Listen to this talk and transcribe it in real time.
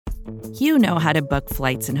You know how to book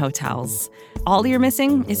flights and hotels. All you're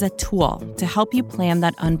missing is a tool to help you plan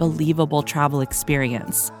that unbelievable travel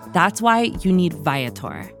experience. That's why you need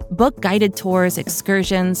Viator. Book guided tours,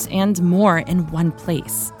 excursions, and more in one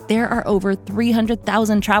place. There are over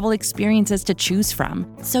 300,000 travel experiences to choose from,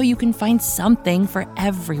 so you can find something for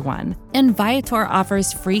everyone. And Viator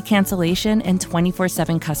offers free cancellation and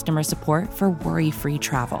 24/7 customer support for worry-free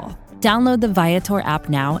travel. Download the Viator app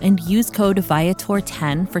now and use code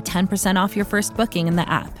Viator10 for 10% off your first booking in the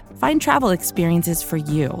app. Find travel experiences for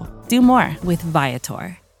you. Do more with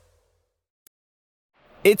Viator.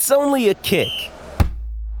 It's only a kick,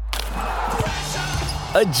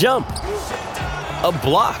 a jump, a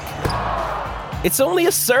block. It's only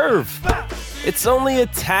a serve. It's only a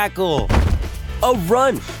tackle, a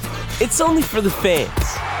run. It's only for the fans.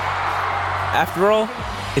 After all,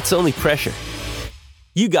 it's only pressure.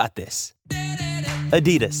 You got this.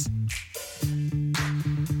 Adidas.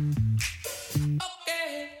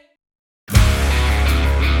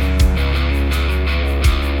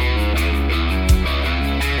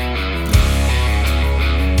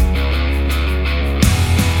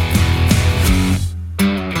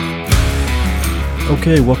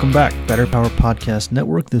 Okay, welcome back. Better Power Podcast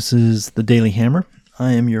Network. This is the Daily Hammer.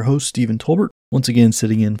 I am your host, Stephen Tolbert. Once again,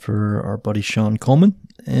 sitting in for our buddy Sean Coleman.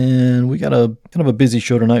 And we got a kind of a busy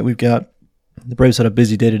show tonight. The Braves had a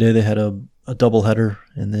busy day today. They had a doubleheader,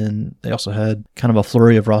 and then they also had kind of a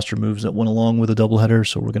flurry of roster moves that went along with a doubleheader.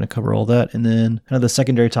 So we're going to cover all that. And then kind of the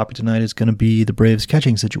secondary topic tonight is going to be the Braves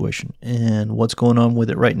catching situation and what's going on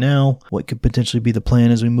with it right now. What could potentially be the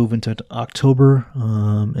plan as we move into October.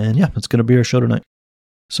 And yeah, it's going to be our show tonight.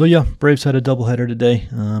 So yeah, Braves had a doubleheader today.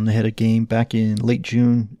 They had a game back in late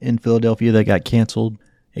June in Philadelphia that got canceled.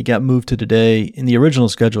 It got moved to today. In the original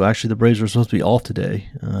schedule, actually, the Braves were supposed to be off today.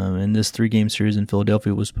 And this 3-game series in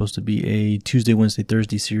Philadelphia was supposed to be a Tuesday, Wednesday,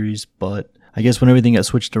 Thursday series. But I guess when everything got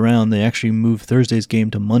switched around, they actually moved Thursday's game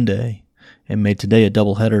to Monday and made today a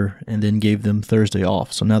doubleheader and then gave them Thursday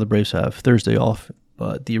off. So now the Braves have Thursday off,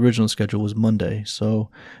 but the original schedule was Monday. So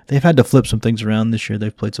they've had to flip some things around this year.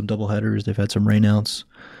 They've played some doubleheaders. They've had some rainouts.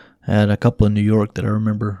 Had a couple in New York that I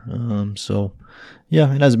remember. So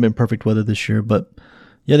yeah, it hasn't been perfect weather this year, but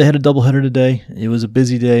yeah, they had a doubleheader today. It was a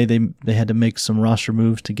busy day. They had to make some roster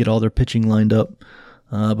moves to get all their pitching lined up.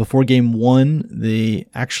 Before game one, they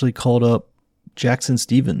actually called up Jackson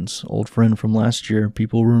Stevens, old friend from last year.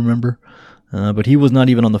 People remember. But he was not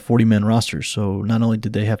even on the 40-man roster. So not only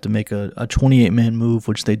did they have to make a 28-man move,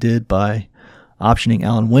 which they did by optioning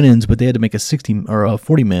Alan Winans, but they had to make a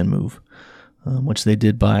 40-man move, which they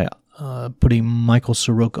did by putting Michael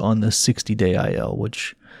Soroka on the 60-day IL,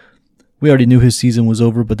 which we already knew his season was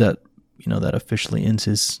over, but that officially ends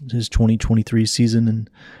his 2023 season,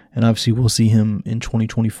 and obviously we'll see him in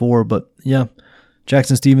 2024. But yeah,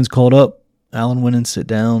 Jackson Stevens called up, Alan Winans sit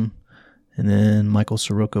down, and then Michael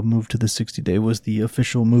Soroka moved to the 60-day was the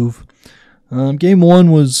official move. Game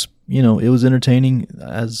one was, it was entertaining,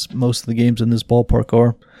 as most of the games in this ballpark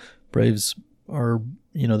are. Braves are,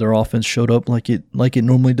 their offense showed up like it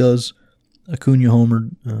normally does. Acuna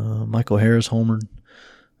homered, Michael Harris homered.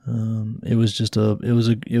 It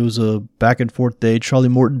was a back and forth day. Charlie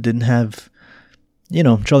Morton didn't have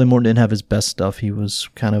his best stuff. He was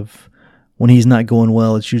kind of, when he's not going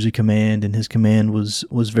well, it's usually command, and his command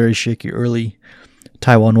was very shaky early.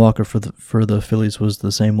 Taijuan Walker for the Phillies was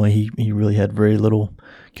the same way. He really had very little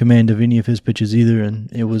command of any of his pitches either,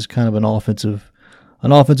 and it was kind of an offensive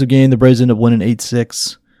game. The Braves ended up winning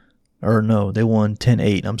 8-6. Or no, they won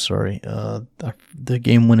 10-8. I'm sorry. The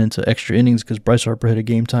game went into extra innings because Bryce Harper hit a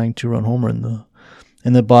game-tying 2-run homer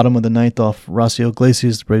in the bottom of the ninth off Raciel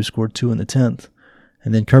Iglesias. The Braves scored 2 in the 10th.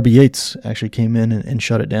 And then Kirby Yates actually came in and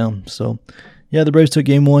shut it down. So, yeah, the Braves took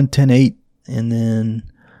game one, 10-8. And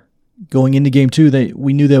then going into game two,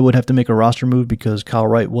 we knew they would have to make a roster move because Kyle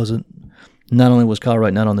Wright not only was Kyle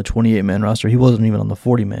Wright not on the 28-man roster, he wasn't even on the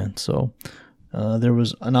 40-man. So there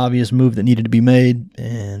was an obvious move that needed to be made,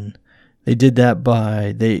 and they did that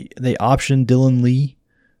by they optioned Dylan Lee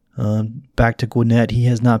back to Gwinnett. He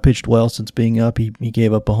has not pitched well since being up. He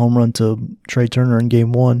gave up a home run to Trey Turner in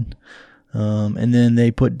game one. And then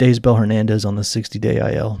they put Daysbel Hernandez on the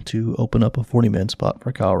 60-day IL to open up a 40-man spot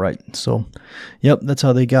for Kyle Wright. So, yep, that's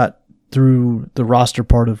how they got through the roster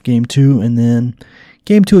part of game two. And then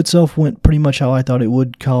game two itself went pretty much how I thought it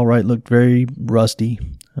would. Kyle Wright looked very rusty.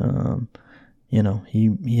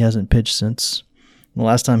 He hasn't pitched since the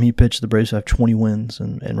last time he pitched. The Braves have 20 wins,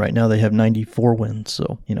 and right now they have 94 wins.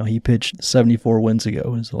 So, he pitched 74 wins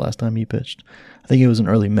ago is the last time he pitched. I think it was in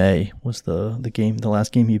early May was the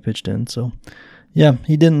last game he pitched in. So, yeah,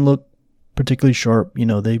 he didn't look particularly sharp.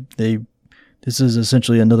 They this is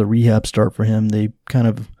essentially another rehab start for him. They kind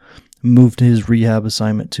of moved his rehab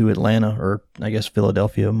assignment to Atlanta, or I guess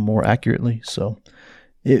Philadelphia more accurately. So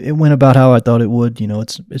it went about how I thought it would. You know,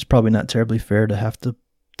 it's probably not terribly fair to have to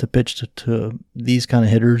pitch to these kind of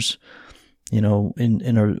hitters, you know,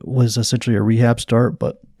 was essentially a rehab start,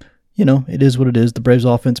 but you know, it is what it is. The Braves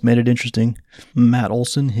offense made it interesting. Matt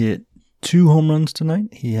Olson hit 2 home runs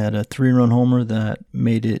tonight. He had a 3-run homer that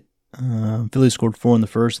made it, Phillies scored 4 in the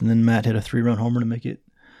first, and then Matt hit a 3-run homer to make it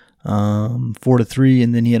 4-3,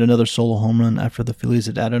 and then he had another solo home run after the Phillies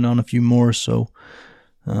had added on a few more. So,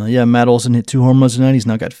 Matt Olson hit 2 home runs tonight. He's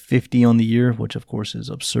now got 50 on the year, which of course is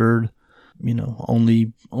absurd. You know,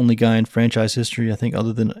 only guy in franchise history, I think,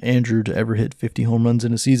 other than Andrew, to ever hit 50 home runs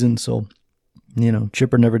in a season. So, you know,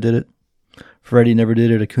 Chipper never did it. Freddie never did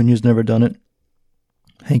it. Acuna's never done it.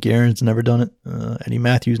 Hank Aaron's never done it. Eddie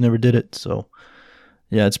Matthews never did it. So,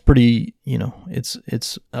 yeah, it's pretty, you know, it's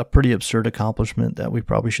a pretty absurd accomplishment that we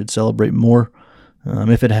probably should celebrate more.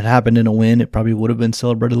 If it had happened in a win, it probably would have been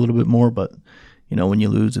celebrated a little bit more. But, you know, when you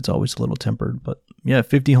lose, it's always a little tempered. But, yeah,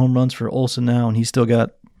 50 home runs for Olson now, and he's still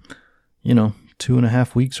got, you know,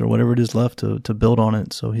 2.5 weeks or whatever it is left to build on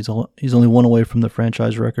it. So he's only one away from the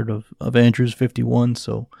franchise record of Andrews, 51.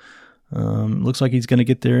 So looks like he's going to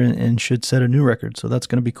get there and should set a new record. So that's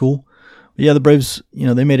going to be cool. But yeah, the Braves, you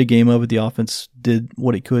know, they made a game of it. The offense did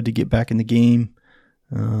what it could to get back in the game.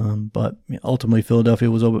 But ultimately, Philadelphia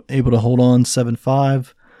was able to hold on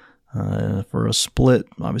 7-5 for a split.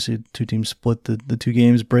 Obviously, 2 teams split the 2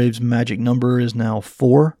 games. Braves' magic number is now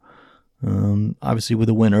 4. Obviously, with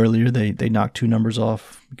a win earlier, they knocked 2 numbers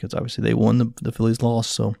off because obviously they won, the Phillies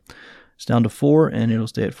lost. So it's down to 4, and it'll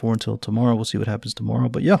stay at 4 until tomorrow. We'll see what happens tomorrow.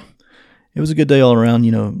 But yeah, it was a good day all around.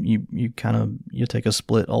 You know, you take a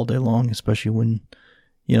split all day long, especially when,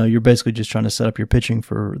 you know, you're basically just trying to set up your pitching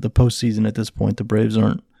for the postseason at this point. The Braves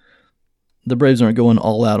aren't going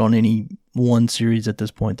all out on any one series at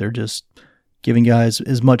this point. They're just giving guys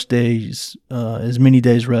as many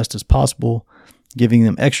days rest as possible, giving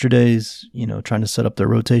them extra days, you know, trying to set up their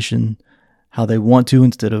rotation how they want to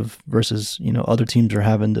versus, you know, other teams are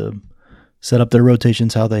having to set up their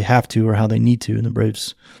rotations how they have to or how they need to. And the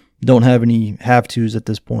Braves don't have any have tos at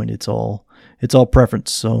this point. It's all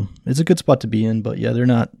preference. So it's a good spot to be in, but yeah,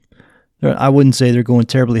 I wouldn't say they're going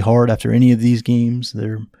terribly hard after any of these games.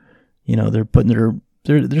 They're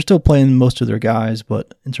still playing most of their guys,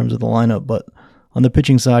 but in terms of the lineup, but on the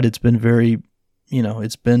pitching side, it's been very, you know,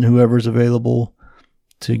 it's been whoever's available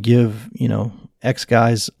to give, you know, X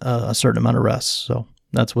guys a certain amount of rest. So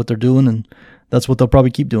that's what they're doing, and that's what they'll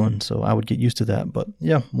probably keep doing. So I would get used to that. But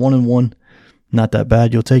yeah, 1-1, not that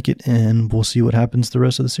bad. You'll take it, and we'll see what happens the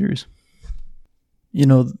rest of the series. You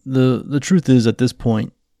know, the truth is, at this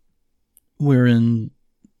point, we're in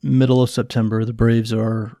middle of September. The Braves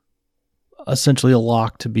are essentially a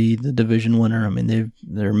lock to be the division winner. I mean,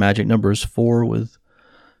 their magic number is 4 with,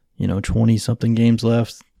 you know, 20-something games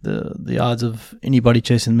left. The odds of anybody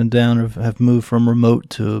chasing them down have moved from remote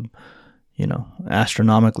to, you know,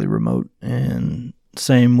 astronomically remote. And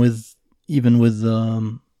same with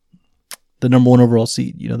the number 1 overall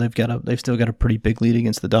seed. You know, they've still got a pretty big lead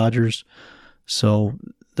against the Dodgers. So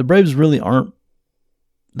the Braves aren't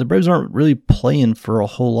really playing for a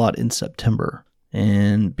whole lot in September.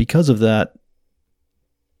 And because of that,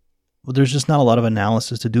 well, there's just not a lot of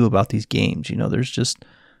analysis to do about these games. You know, they're just,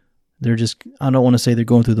 I don't want to say they're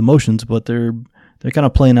going through the motions, but they're kind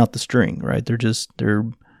of playing out the string, right? They're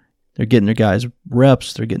getting their guys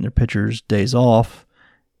reps, they're getting their pitchers days off,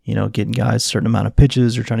 you know, getting guys a certain amount of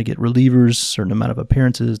pitches, they're trying to get relievers a certain amount of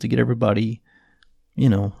appearances to get everybody, you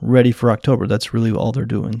know, ready for October. That's really all they're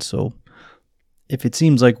doing. So if it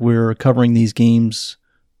seems like we're covering these games,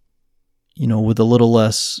 you know, with a little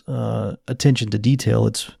less attention to detail,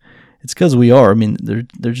 it's because we are. I mean,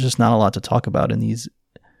 there's just not a lot to talk about in these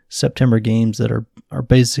September games that are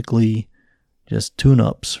basically just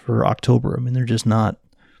tune-ups for October. I mean, they're just not.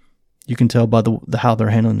 You can tell by the how they're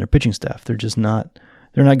handling their pitching staff. They're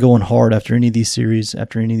not going hard after any of these series,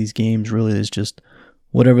 after any of these games. Really, it's just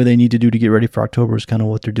whatever they need to do to get ready for October is kind of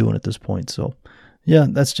what they're doing at this point. So, yeah,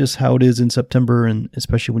 that's just how it is in September, and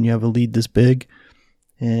especially when you have a lead this big.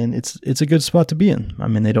 And it's a good spot to be in. I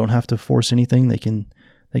mean, they don't have to force anything. They can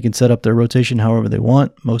set up their rotation however they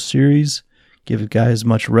want. Most series, give guys as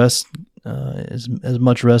much rest as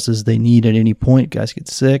much rest as they need at any point. Guys get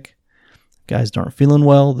sick, guys aren't feeling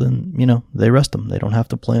well, then, you know, they rest them. They don't have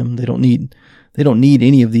to play them. They don't need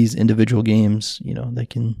any of these individual games. You know, they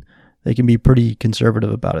can be pretty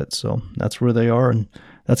conservative about it. So that's where they are, and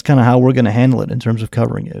that's kind of how we're going to handle it in terms of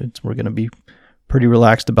covering it. We're going to be pretty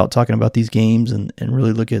relaxed about talking about these games and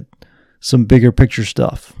really look at some bigger picture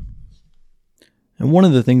stuff. And one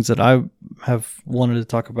of the things that I have wanted to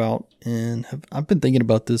talk about, and I've been thinking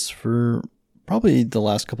about this for probably the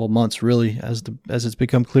last couple of months, really, as it's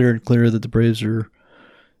become clearer and clearer that the Braves are,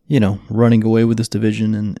 running away with this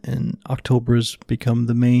division, and October has become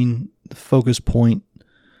the main focus point.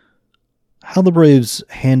 How the Braves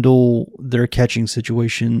handle their catching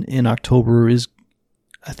situation in October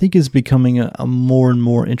I think, is becoming a more and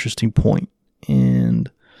more interesting point.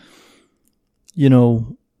 And,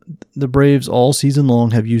 the Braves all season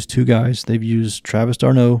long have used two guys. They've used Travis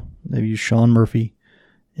d'Arnaud. They've used Sean Murphy.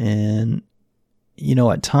 And,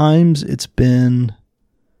 at times it's been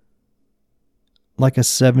like a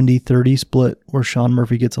 70-30 split where Sean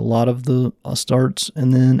Murphy gets a lot of the starts.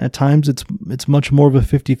 And then at times it's much more of a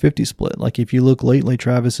 50-50 split. Like if you look lately,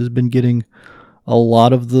 Travis has been getting a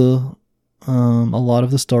lot of the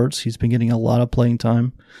starts. He's been getting a lot of playing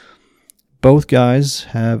time. Both guys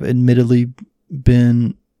have admittedly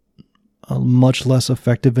been much less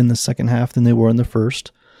effective in the second half than they were in the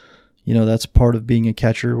first. That's part of being a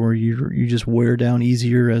catcher, where you just wear down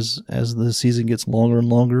easier as the season gets longer and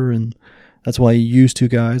longer, and that's why you use two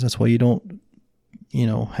guys. That's why you don't,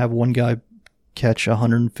 have one guy catch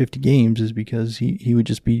 150 games, is because he would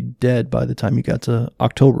just be dead by the time you got to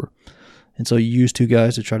October. And so you use two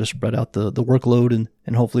guys to try to spread out the workload,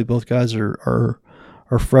 and hopefully both guys are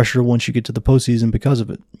fresher once you get to the postseason because of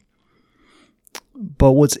it.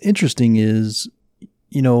 But what's interesting is,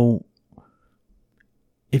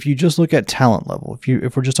 if you just look at talent level,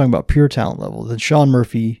 if we're just talking about pure talent level, then Sean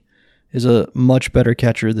Murphy is a much better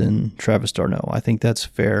catcher than Travis d'Arnaud. I think that's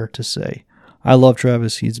fair to say. I love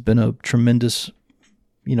Travis. He's been a tremendous,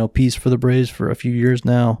 piece for the Braves for a few years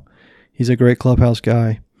now. He's a great clubhouse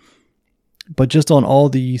guy. But just on all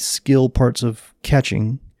the skill parts of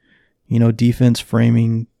catching, defense,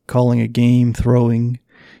 framing, calling a game, throwing,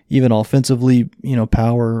 even offensively,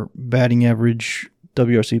 power, batting average,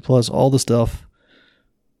 WRC plus, all the stuff,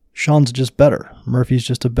 Sean's just better. Murphy's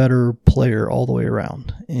just a better player all the way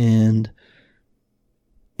around. And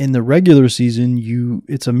in the regular season,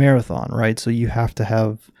 it's a marathon, right? So you have to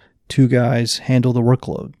have two guys handle the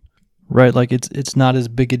workload, right? Like it's not as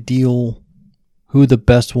big a deal who the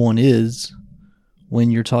best one is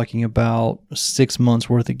when you're talking about 6 months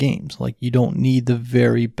worth of games. Like you don't need the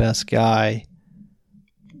very best guy,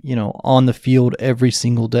 on the field every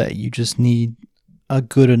single day. You just need a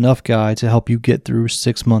good enough guy to help you get through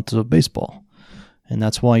 6 months of baseball. And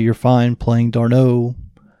that's why you're fine playing d'Arnaud,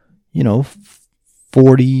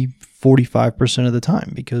 40-45% of the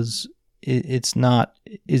time, because it's not,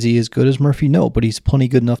 is he as good as Murphy? No, but he's plenty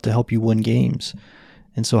good enough to help you win games.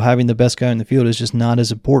 And so having the best guy in the field is just not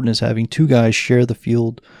as important as having two guys share the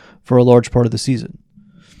field for a large part of the season.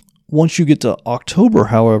 Once you get to October,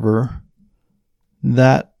 however,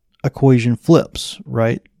 that equation flips,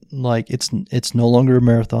 right? Like it's no longer a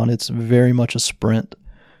marathon. It's very much a sprint.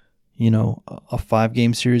 A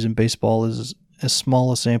 5-game series in baseball is as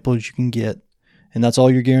small a sample as you can get. And that's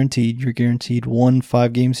all you're guaranteed. You're guaranteed 1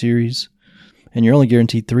 5-game series, and you're only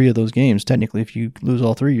guaranteed 3 of those games. Technically, if you lose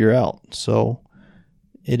all 3, you're out. So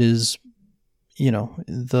it is,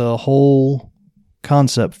 the whole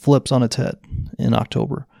concept flips on its head in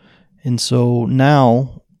October. And so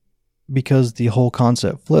now, because the whole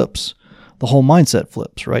concept flips, the whole mindset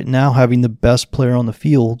flips, right? Now having the best player on the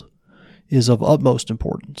field is of utmost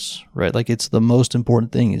importance, right? Like it's the most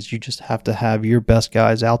important thing, is you just have to have your best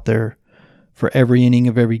guys out there for every inning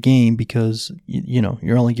of every game, because,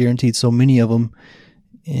 you're only guaranteed so many of them.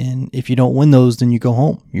 And if you don't win those, then you go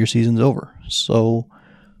home. Your season's over. So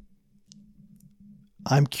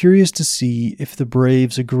I'm curious to see if the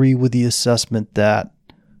Braves agree with the assessment that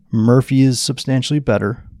Murphy is substantially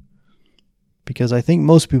better, because I think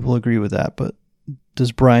most people agree with that. But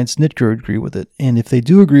does Brian Snitker agree with it? And if they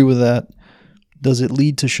do agree with that, does it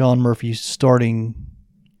lead to Sean Murphy starting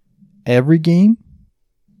every game?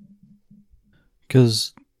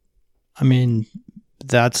 Because,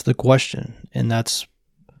 that's the question. And that's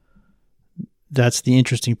the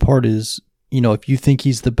interesting part is, if you think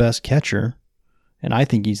he's the best catcher, and I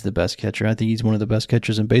think he's the best catcher, I think he's one of the best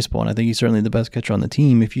catchers in baseball, and I think he's certainly the best catcher on the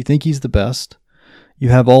team. If you think he's the best, you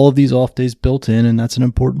have all of these off days built in, and that's an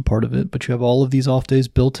important part of it, but you have all of these off days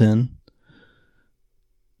built in.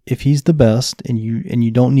 If he's the best, and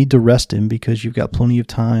you don't need to rest him because you've got plenty of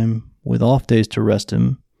time with off days to rest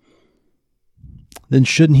him, then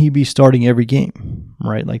shouldn't he be starting every game,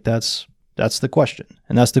 right? Like that's the question.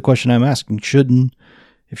 And that's the question I'm asking.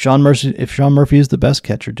 If Sean Murphy is the best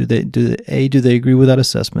catcher, do they agree with that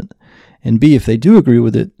assessment? And B, if they do agree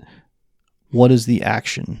with it, what is the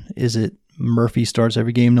action? Is it Murphy starts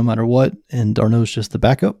every game no matter what, and d'Arnaud's just the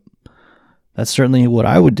backup? That's certainly what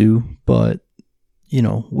I would do, but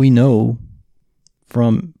we know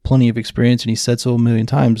from plenty of experience, and he said so a million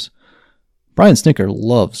times, Brian Snitker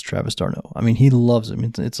loves Travis d'Arnaud. I mean, he loves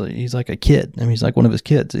him. He's like a kid. I mean, he's like one of his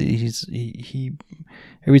kids. He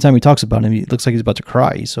every time he talks about him, he looks like he's about to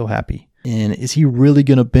cry. He's so happy. And is he really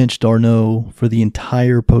going to bench d'Arnaud for the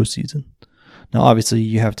entire postseason? Now, obviously,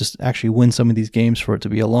 you have to actually win some of these games for it to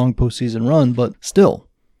be a long postseason run, but still,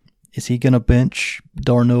 is he going to bench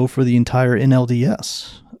d'Arnaud for the entire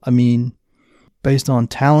NLDS? I mean, based on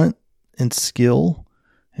talent and skill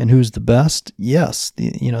and who's the best, yes.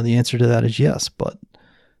 The answer to that is yes, but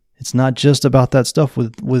it's not just about that stuff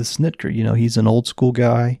with Snitker. He's an old school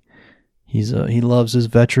guy. He loves his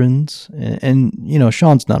veterans, and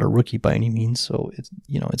Sean's not a rookie by any means, so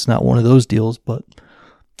it's not one of those deals, but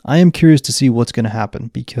I am curious to see what's going to happen,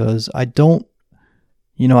 because I kind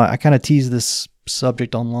of teased this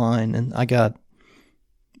subject online, and I got,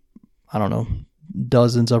 I don't know,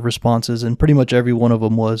 dozens of responses, and pretty much every one of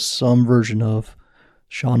them was some version of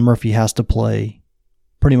Sean Murphy has to play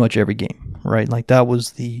pretty much every game, right? Like, that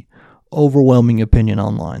was the overwhelming opinion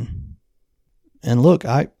online. And look,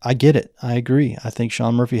 I get it. I agree. I think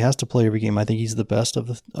Sean Murphy has to play every game. I think he's the best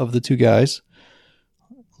of the two guys.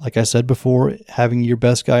 Like I said before, having your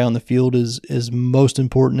best guy on the field is most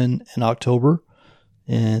important in October.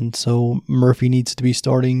 And so Murphy needs to be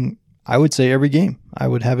starting, I would say, every game. I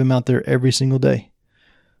would have him out there every single day.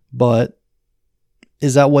 But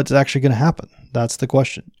is that what's actually going to happen? That's the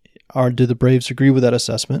question. Do the Braves agree with that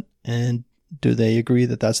assessment? And do they agree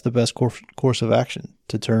that that's the best course of action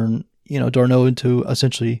to turn, d'Arnaud into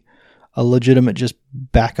essentially a legitimate just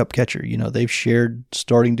backup catcher? They've shared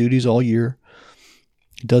starting duties all year.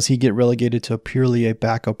 Does he get relegated to purely a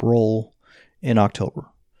backup role in October?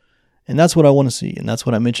 And that's what I want to see, and that's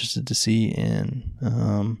what I'm interested to see. And,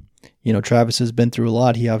 Travis has been through a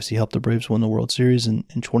lot. He obviously helped the Braves win the World Series in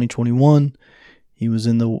 2021. He was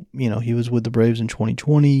he was with the Braves in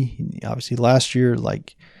 2020. Obviously last year,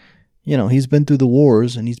 he's been through the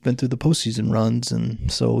wars, and he's been through the postseason runs.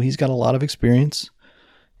 And so he's got a lot of experience,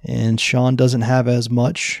 and Sean doesn't have as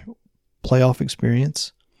much playoff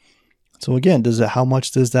experience. So again, how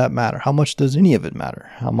much does that matter? How much does any of it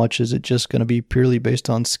matter? How much is it just going to be purely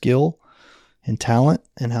based on skill and talent?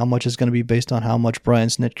 And how much is going to be based on how much Brian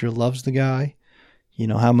Snitker loves the guy?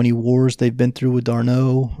 How many wars they've been through with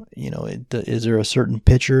d'Arnaud? Is there a certain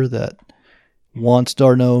pitcher that wants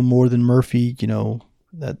d'Arnaud more than Murphy?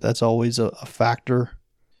 That's always a factor.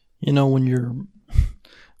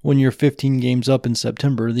 When you're 15 games up in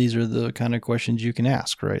September, these are the kind of questions you can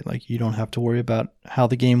ask, right? Like, you don't have to worry about how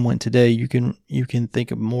the game went today. You can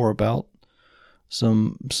think more about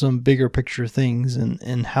some bigger picture things,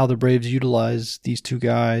 and how the Braves utilize these two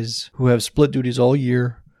guys who have split duties all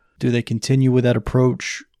year. Do they continue with that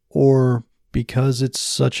approach, or because it's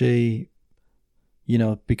such a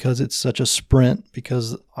sprint,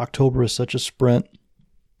 because October is such a sprint,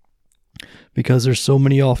 because there's so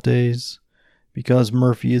many off days, because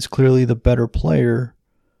Murphy is clearly the better player,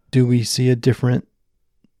 do we see a different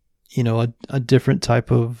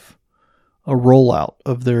type of a rollout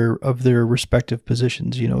of their respective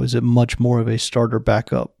positions? Is it much more of a starter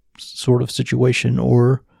backup sort of situation,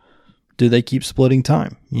 or do they keep splitting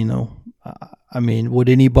time? I mean, would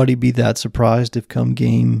anybody be that surprised if come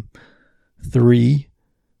game 3,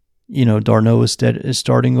 d'Arnaud is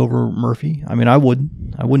starting over Murphy? I mean, I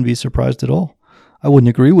wouldn't be surprised at all. I wouldn't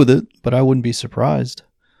agree with it, but I wouldn't be surprised,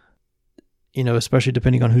 especially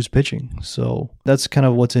depending on who's pitching. So that's kind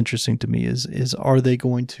of what's interesting to me is are they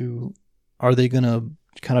going to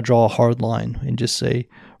kind of draw a hard line and just say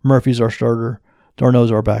Murphy's our starter,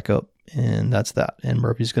 d'Arnaud's our backup, and that's that. And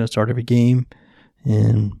Murphy's going to start every game,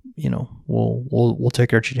 and we'll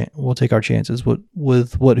take our chances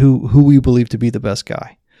with who we believe to be the best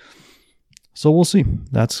guy. So we'll see.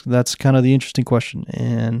 That's kind of the interesting question,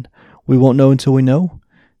 and we won't know until we know.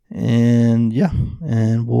 And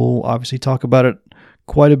we'll obviously talk about it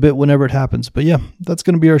quite a bit whenever it happens. But yeah, that's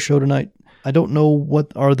going to be our show tonight. I don't know what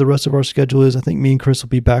the rest of our schedule is. I think me and Chris will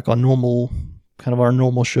be back on our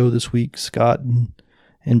normal show this week. Scott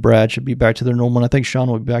and Brad should be back to their normal, and I think Sean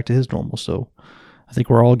will be back to his normal. So I think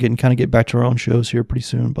we're all getting back to our own shows here pretty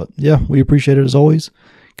soon. But yeah, we appreciate it as always.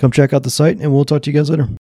 Come check out the site, and we'll talk to you guys later.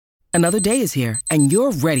 Another day is here, and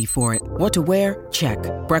you're ready for it. What to wear? Check.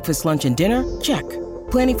 Breakfast, lunch, and dinner? Check.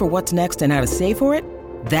 Planning for what's next and how to save for it?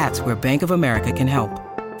 That's where Bank of America can help.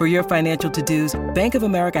 For your financial to-dos, Bank of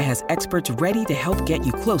America has experts ready to help get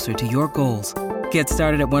you closer to your goals. Get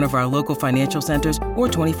started at one of our local financial centers or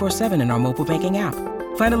 24/7 in our mobile banking app.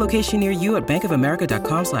 Find a location near you at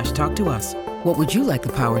bankofamerica.com/talktous. What would you like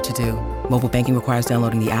the power to do? Mobile banking requires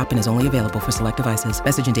downloading the app and is only available for select devices.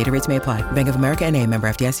 Message and data rates may apply. Bank of America N.A., member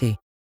FDIC.